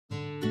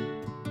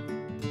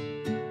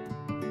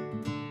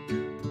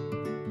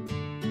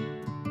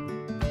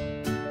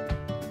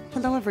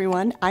Hello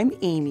everyone, I'm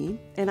Amy,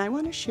 and I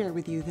want to share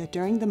with you that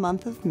during the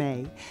month of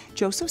May,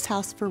 Joseph's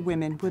House for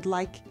Women would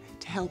like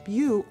to help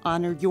you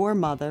honor your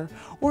mother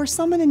or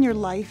someone in your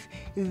life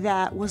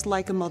that was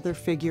like a mother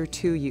figure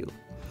to you.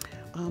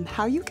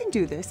 How you can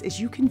do this is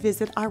you can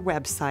visit our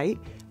website,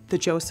 the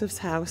Joseph's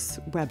House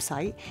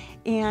website,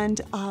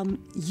 and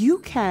you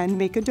can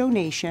make a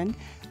donation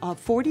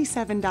of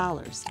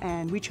 $47.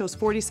 And we chose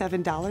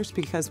 $47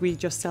 because we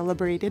just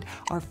celebrated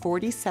our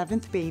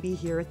 47th baby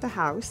here at the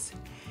house.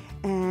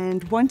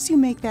 And once you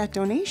make that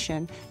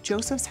donation,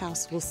 Joseph's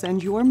House will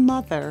send your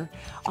mother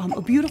a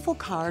beautiful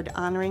card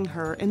honoring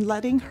her and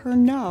letting her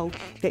know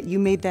that you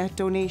made that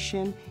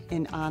donation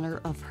in honor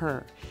of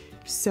her.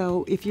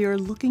 So if you're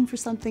looking for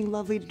something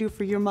lovely to do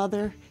for your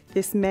mother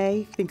this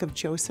May, think of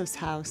Joseph's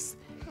House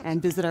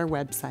and visit our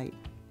website.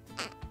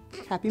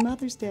 Happy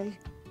Mother's Day.